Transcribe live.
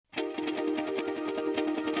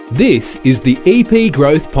This is the EP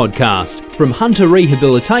Growth Podcast from Hunter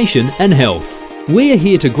Rehabilitation and Health. We're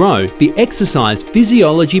here to grow the exercise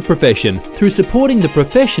physiology profession through supporting the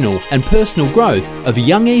professional and personal growth of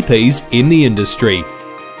young EPs in the industry.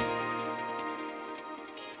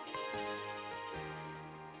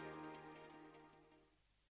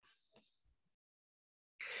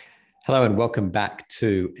 Hello and welcome back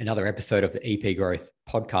to another episode of the EP Growth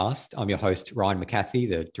Podcast. I'm your host, Ryan McCaffey,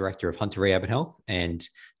 the Director of Hunter Rehab and Health, and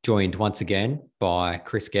joined once again by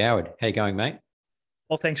Chris Goward. How you going, mate?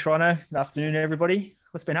 Well, thanks, Rhino. Good afternoon, everybody.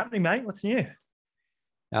 What's been happening, mate? What's new?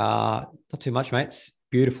 Not too much, mate. It's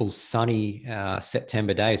beautiful, sunny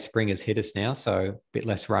September day. Spring has hit us now, so a bit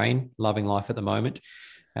less rain. Loving life at the moment.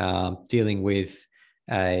 Dealing with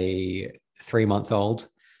a 3-month-old.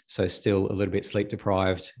 So still a little bit sleep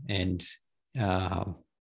deprived and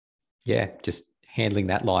just handling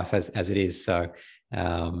that life as it is. So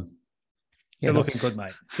Still looking good,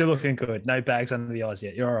 mate. Still looking good. No bags under the eyes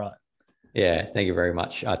yet. You're all right. Yeah, thank you very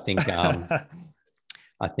much. I think I've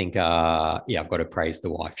got to praise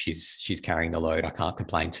the wife. She's carrying the load. I can't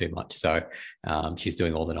complain too much. So she's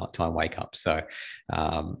doing all the nighttime wake up. So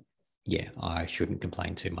I shouldn't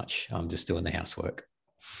complain too much. I'm just doing the housework.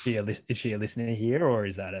 Is she a listener here, or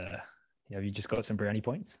is that have you just got some brownie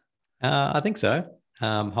points? I think so.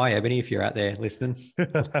 Hi, Ebony, if you're out there listening.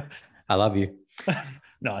 I love you.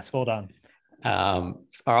 Nice, well done. All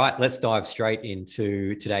right, let's dive straight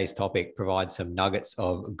into today's topic, provide some nuggets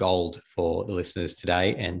of gold for the listeners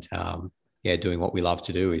today. And doing what we love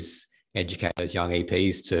to do is educate those young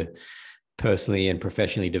EPs to personally and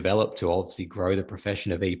professionally develop to obviously grow the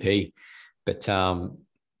profession of EP. But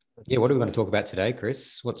what are we going to talk about today,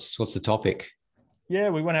 Chris? What's the topic? Yeah,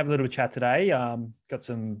 we want to have a little chat today. Got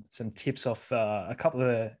some tips off a couple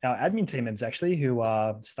of our admin team members actually who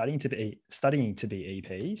are studying to be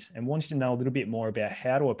EPs and wanting to know a little bit more about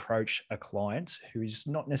how to approach a client who is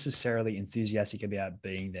not necessarily enthusiastic about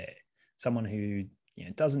being there. Someone who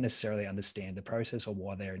doesn't necessarily understand the process or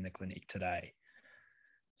why they're in the clinic today.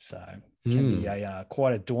 So it can be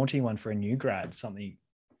quite a daunting one for a new grad, something a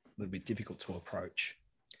little bit difficult to approach.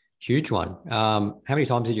 Huge one. How many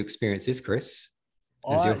times did you experience this, Chris?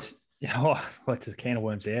 It's a can of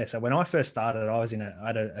worms there. So when I first started, I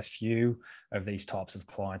had a few of these types of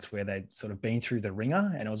clients where they'd sort of been through the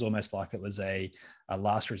ringer, and it was almost like it was a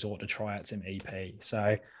last resort to try out some EP.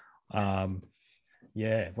 So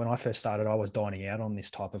when I first started, I was dining out on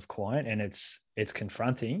this type of client, and it's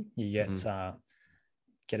confronting. You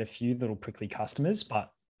get a few little prickly customers,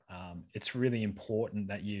 but it's really important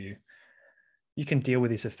that you can deal with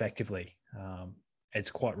this effectively. It's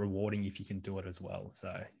quite rewarding if you can do it as well. So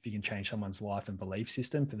if you can change someone's life and belief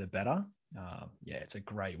system for the better, it's a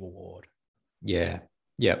great reward. Yeah.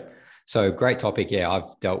 Yep. So great topic. Yeah,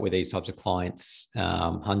 I've dealt with these types of clients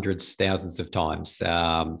hundreds, thousands of times.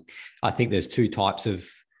 I think there's two types of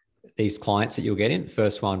these clients that you'll get in. The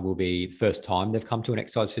first one will be the first time they've come to an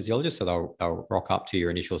exercise physiologist. So they'll rock up to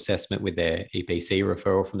your initial assessment with their EPC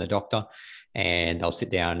referral from the doctor, and they'll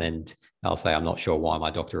sit down and they'll say, I'm not sure why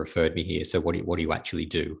my doctor referred me here. So what do you actually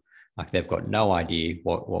do? Like, they've got no idea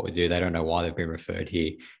what we do. They don't know why they've been referred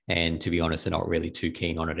here. And to be honest, they're not really too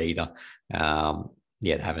keen on it either.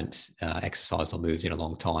 They haven't exercised or moved in a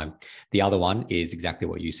long time. The other one is exactly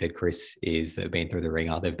what you said, Chris, is they've been through the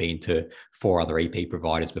ringer. They've been to 4 other EP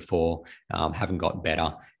providers before, haven't got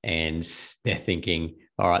better. And they're thinking,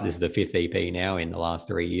 all right, this is the 5th EP now in the last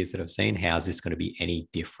 3 years that I've seen. How's this going to be any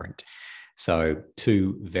different? So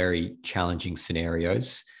 2 very challenging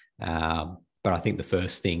scenarios. But I think the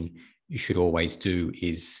first thing you should always do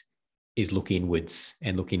is look inwards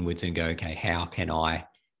and go, okay, how can I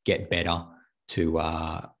get better to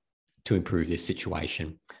improve this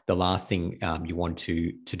situation? The last thing you want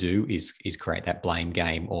to do is create that blame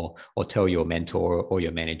game or tell your mentor or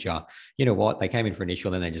your manager, you know what, they came in for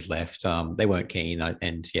initial and then they just left. They weren't keen,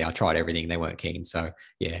 and I tried everything, they weren't keen. So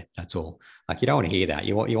that's all. Like, you don't want to hear that.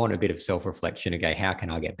 You want a bit of self-reflection. Okay, how can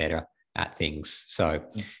I get better at things? So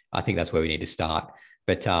I think that's where we need to start.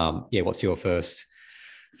 But what's your first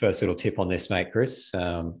little tip on this, mate, Chris?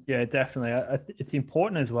 Yeah, definitely. It's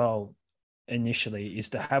important as well initially is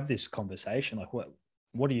to have this conversation. Like,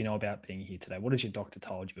 what do you know about being here today? What has your doctor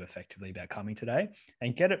told you effectively about coming today?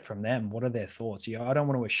 And get it from them. What are their thoughts? I don't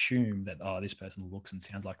want to assume that, this person looks and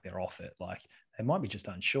sounds like they're off it. Like, they might be just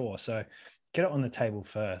unsure. So get it on the table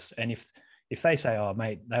first. And if they say, oh,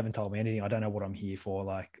 mate, they haven't told me anything, I don't know what I'm here for,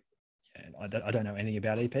 like, I don't know anything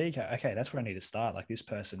about EP. Okay, that's where I need to start. Like, this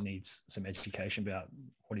person needs some education about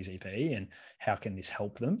what is EP and how can this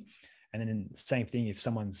help them. And then same thing, if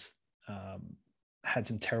someone's had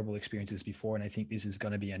some terrible experiences before and I think this is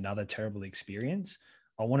going to be another terrible experience,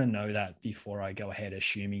 I want to know that before I go ahead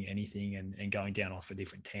assuming anything and going down off a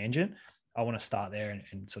different tangent. I want to start there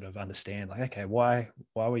and sort of understand, like, okay, why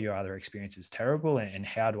were your other experiences terrible? And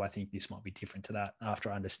how do I think this might be different to that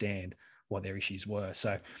after I understand what their issues were?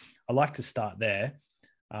 So I like to start there.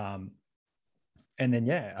 And then,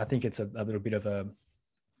 yeah, I think it's a little bit of a,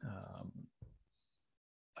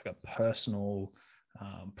 like a personal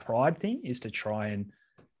pride thing, is to try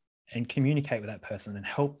and communicate with that person and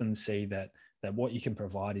help them see that what you can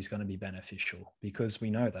provide is going to be beneficial, because we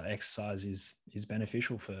know that exercise is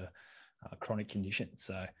beneficial for chronic conditions.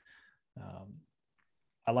 So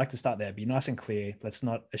I like to start there, be nice and clear. Let's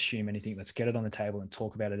not assume anything. Let's get it on the table and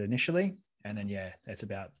talk about it initially. And then, yeah, it's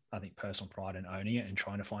about, I think, personal pride and owning it and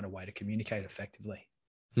trying to find a way to communicate effectively.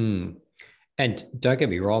 And don't get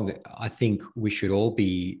me wrong, I think we should all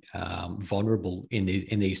be vulnerable in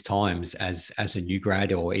these times as a new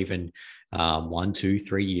grad, or even 1, 2,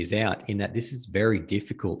 3 years out, in that this is very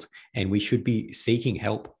difficult, and we should be seeking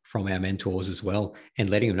help from our mentors as well, and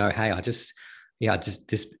letting them know, hey, this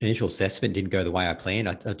initial assessment didn't go the way I planned.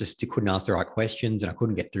 I just couldn't ask the right questions, and I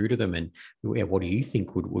couldn't get through to them. And what do you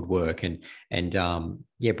think would work? And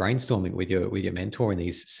brainstorming with your mentor in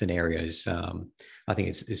these scenarios. I think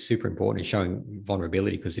it's super important, in showing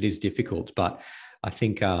vulnerability, because it is difficult. But I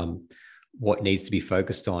think what needs to be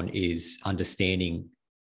focused on is understanding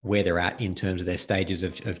where they're at in terms of their stages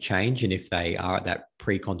of change. And if they are at that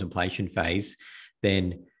pre-contemplation phase,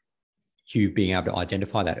 then you being able to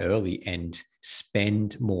identify that early and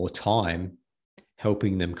spend more time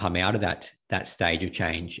helping them come out of that stage of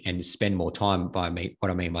change, and spend more time what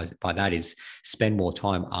I mean by that is spend more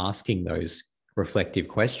time asking those reflective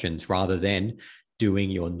questions, rather than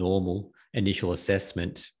doing your normal initial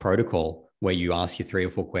assessment protocol where you ask your 3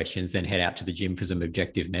 or 4 questions, then head out to the gym for some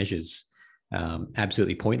objective measures.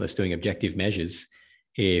 Absolutely pointless doing objective measures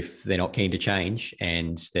if they're not keen to change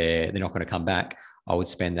and they're not going to come back. I would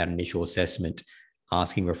spend that initial assessment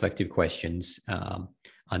asking reflective questions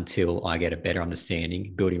until I get a better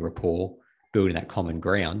understanding, building rapport, building that common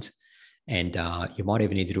ground. And you might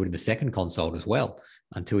even need to do it in the second consult as well,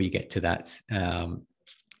 until you get to that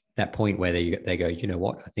point where they go, you know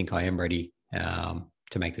what, I think I am ready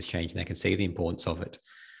to make this change, and they can see the importance of it.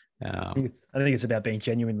 I think it's about being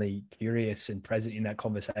genuinely curious and present in that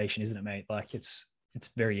conversation, isn't it, mate? Like it's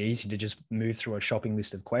very easy to just move through a shopping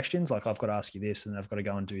list of questions. Like, I've got to ask you this, and I've got to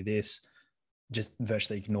go and do this, just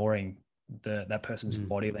virtually ignoring that person's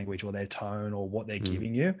body language or their tone or what they're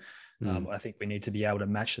giving you. I think we need to be able to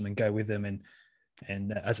match them and go with them.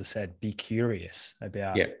 And as I said, be curious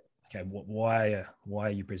about, okay, why are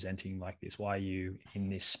you presenting like this? Why are you in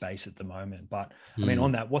this space at the moment? But I mean,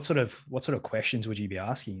 on that, what sort of questions would you be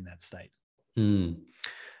asking in that state?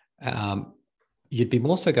 You'd be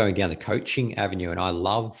more so going down the coaching avenue. And I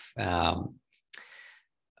love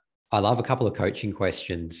a couple of coaching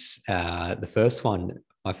questions. The first one,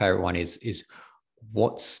 my favorite one is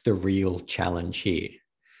what's the real challenge here?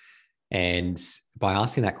 And by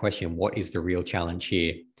asking that question, what is the real challenge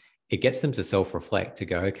here? It gets them to self-reflect, to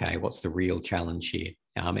go, okay, what's the real challenge here?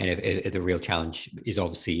 And if the real challenge is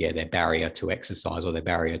obviously, their barrier to exercise or their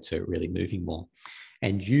barrier to really moving more.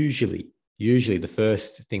 And usually the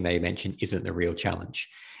first thing they mention isn't the real challenge.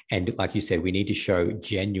 And like you said, we need to show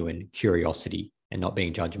genuine curiosity and not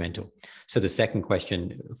being judgmental. So the second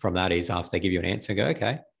question from that is, after they give you an answer, go,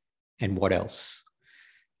 okay, and what else?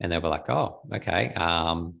 And they were like, oh, okay.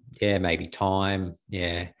 Maybe time.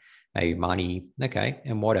 Yeah. Maybe money. Okay.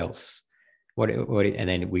 And what else? What, and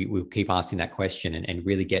then we'll keep asking that question and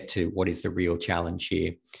really get to what is the real challenge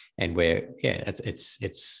here. And where,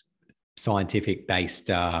 it's scientific based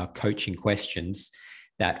coaching questions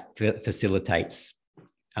that facilitates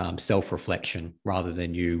self-reflection, rather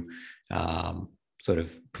than you sort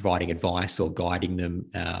of providing advice or guiding them.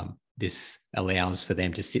 This allows for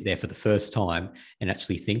them to sit there for the first time and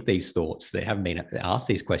actually think these thoughts. They haven't been asked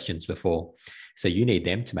these questions before. So you need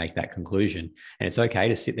them to make that conclusion. And it's okay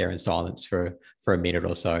to sit there in silence for a minute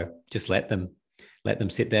or so. Just let them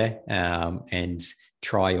sit there and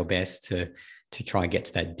try your best to try and get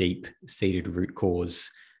to that deep seated root cause,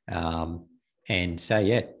 and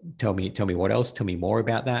say, tell me what else, tell me more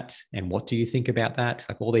about that. And what do you think about that?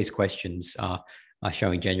 Like, all these questions are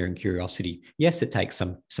showing genuine curiosity. Yes, it takes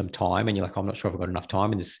some time, and you're like, I'm not sure if I've got enough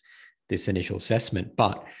time in this initial assessment,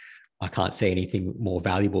 but I can't see anything more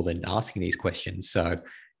valuable than asking these questions. So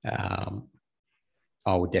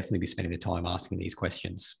I would definitely be spending the time asking these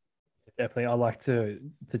questions. Definitely. I like to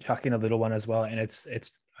chuck in a little one as well. And it's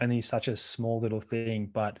only such a small little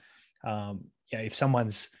thing, but if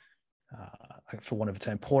someone's, for want of a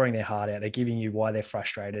term, pouring their heart out, they're giving you why they're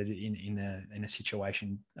frustrated in a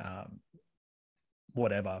situation,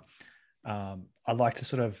 whatever. I'd like to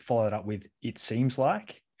sort of follow it up with "it seems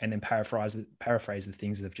like," and then paraphrase the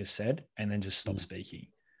things they've just said, and then just stop speaking.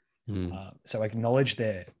 So acknowledge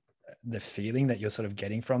the feeling that you're sort of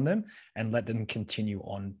getting from them, and let them continue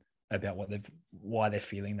on about why they're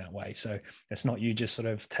feeling that way. So it's not you just sort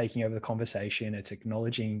of taking over the conversation, it's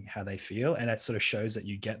acknowledging how they feel. And that sort of shows that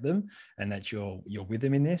you get them and that you're with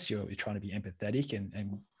them in this. You're trying to be empathetic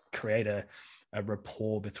and create a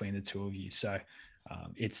rapport between the two of you. So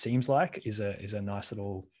it seems like is a nice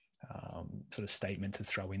little sort of statement to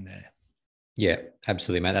throw in there. Yeah,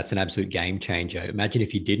 absolutely, mate. That's an absolute game changer. Imagine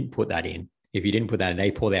if you didn't put that in. If you didn't put that in,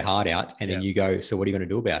 they pour their heart out, and then you go, so what are you going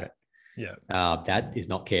to do about it? Yeah. That is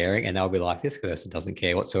not caring. And they'll be like, this person doesn't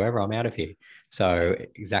care whatsoever. I'm out of here. So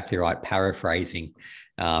exactly right. Paraphrasing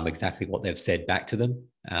exactly what they've said back to them.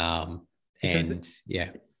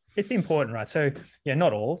 It's important, right? So yeah,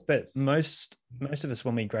 not all, but most of us,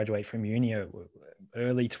 when we graduate from uni, are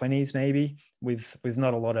early 20s, maybe with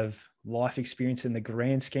not a lot of life experience in the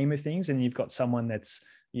grand scheme of things. And you've got someone that's,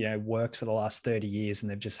 worked for the last 30 years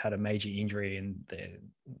and they've just had a major injury, and they're,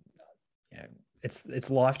 it's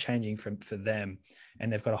life-changing for them,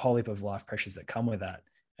 and they've got a whole heap of life pressures that come with that.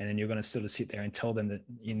 And then you're going to sort of sit there and tell them that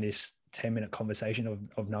in this 10-minute conversation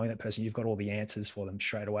of knowing that person, you've got all the answers for them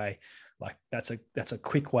straight away. Like that's a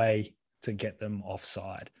quick way to get them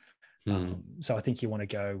offside. So I think you want to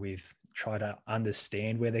go with try to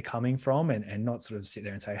understand where they're coming from, and not sort of sit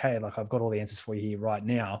there and say, hey, like I've got all the answers for you here right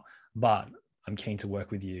now, but I'm keen to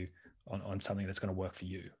work with you on something that's going to work for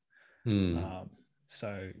you.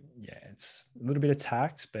 So yeah, it's a little bit of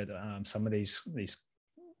tact, but some of these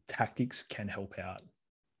tactics can help out.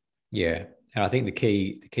 Yeah, and I think the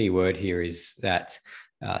key word here is that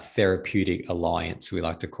therapeutic alliance, we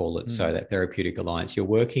like to call it. So that therapeutic alliance, you're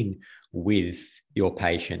working with your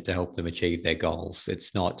patient to help them achieve their goals.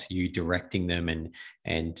 It's not you directing them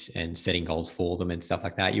and setting goals for them and stuff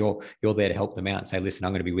like that. You're there to help them out and say, listen,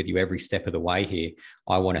 I'm going to be with you every step of the way here.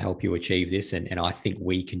 I want to help you achieve this, and I think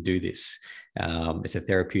we can do this. It's a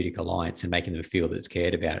therapeutic alliance, and making them feel that it's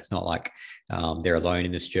cared about. It's not like they're alone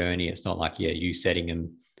in this journey. It's not like you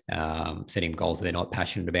setting goals that they're not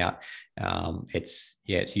passionate about.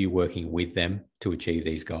 It's you working with them to achieve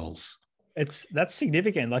these goals. That's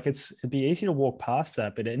significant. Like it'd be easy to walk past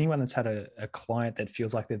that, but anyone that's had a client that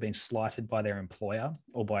feels like they've been slighted by their employer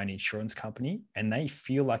or by an insurance company, and they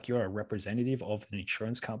feel like you're a representative of an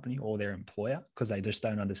insurance company or their employer because they just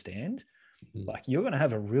don't understand, like you're going to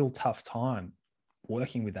have a real tough time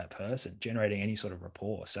working with that person, generating any sort of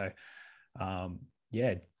rapport. So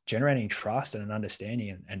generating trust and an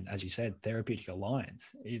understanding, and as you said, therapeutic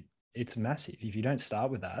alliance, it's massive. If you don't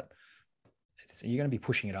start with that, you're going to be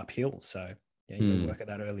pushing it uphill. So you got to work at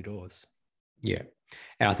that early doors. Yeah.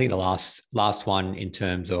 And I think the last one in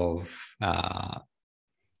terms of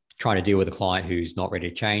trying to deal with a client who's not ready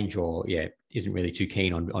to change or isn't really too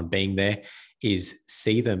keen on being there is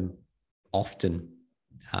see them often,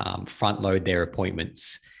 front load their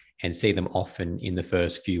appointments and see them often in the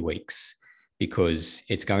first few weeks, because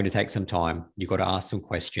it's going to take some time. You've got to ask some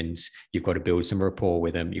questions. You've got to build some rapport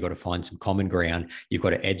with them. You've got to find some common ground. You've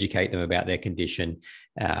got to educate them about their condition.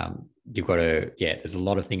 You've got to, there's a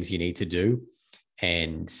lot of things you need to do.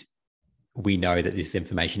 And we know that this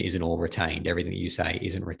information isn't all retained. Everything that you say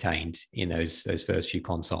isn't retained in those first few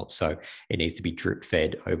consults. So it needs to be drip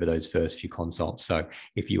fed over those first few consults. So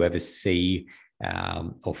if you ever see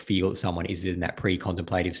or feel that someone is in that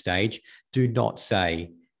pre-contemplative stage, do not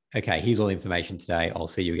say, okay, here's all the information today. I'll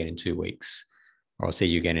see you again in 2 weeks, or I'll see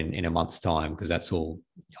you again in a month's time, because that's all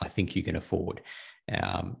I think you can afford.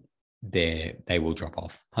 They will drop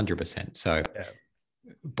off 100%. So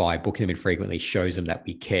by booking them in frequently shows them that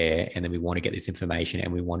we care, and then we want to get this information,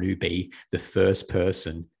 and we want to be the first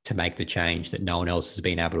person to make the change that no one else has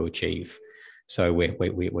been able to achieve. So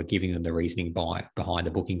we're giving them the reasoning behind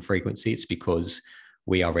the booking frequency. It's because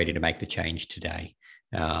we are ready to make the change today.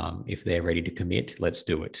 If they're ready to commit, let's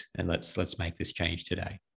do it, and let's make this change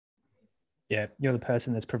today. Yeah, you're the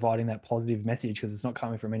person that's providing that positive message, because it's not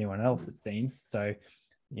coming from anyone else, it seems. So,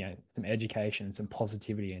 some education, some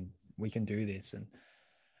positivity, and we can do this. And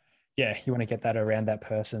you want to get that around that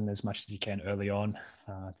person as much as you can early on,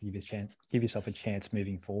 to give yourself a chance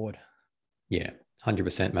moving forward. Yeah,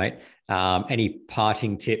 100%, mate. Any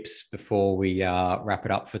parting tips before we wrap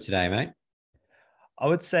it up for today, mate? I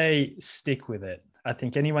would say stick with it. I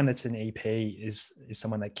think anyone that's an EP is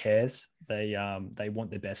someone that cares. They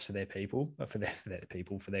want the best for their people,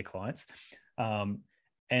 for their clients.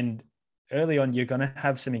 And early on, you're going to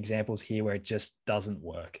have some examples here where it just doesn't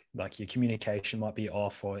work. Like your communication might be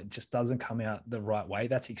off, or it just doesn't come out the right way.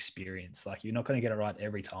 That's experience. Like you're not going to get it right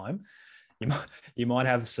every time. You might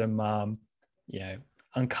have some,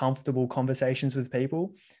 uncomfortable conversations with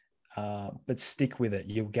people, but stick with it.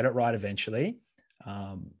 You'll get it right eventually.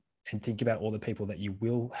 And think about all the people that you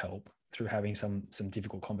will help through having some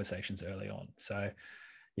difficult conversations early on. So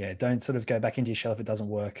yeah, don't sort of go back into your shell if it doesn't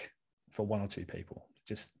work for one or two people.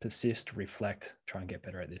 Just persist, reflect, try and get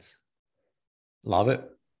better at this. Love it.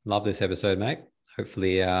 Love this episode, mate.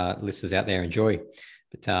 Hopefully listeners out there enjoy.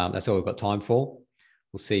 But that's all we've got time for.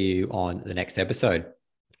 We'll see you on the next episode.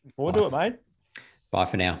 Forward to it, mate. Bye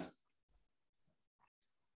for now.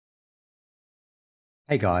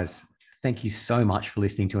 Hey guys, thank you so much for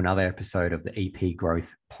listening to another episode of the EP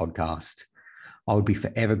Growth Podcast. I would be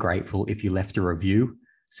forever grateful if you left a review,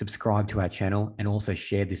 subscribe to our channel, and also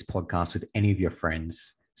shared this podcast with any of your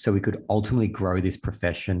friends so we could ultimately grow this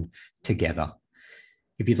profession together.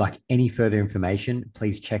 If you'd like any further information,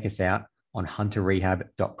 please check us out on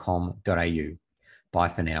hunterrehab.com.au. Bye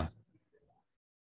for now.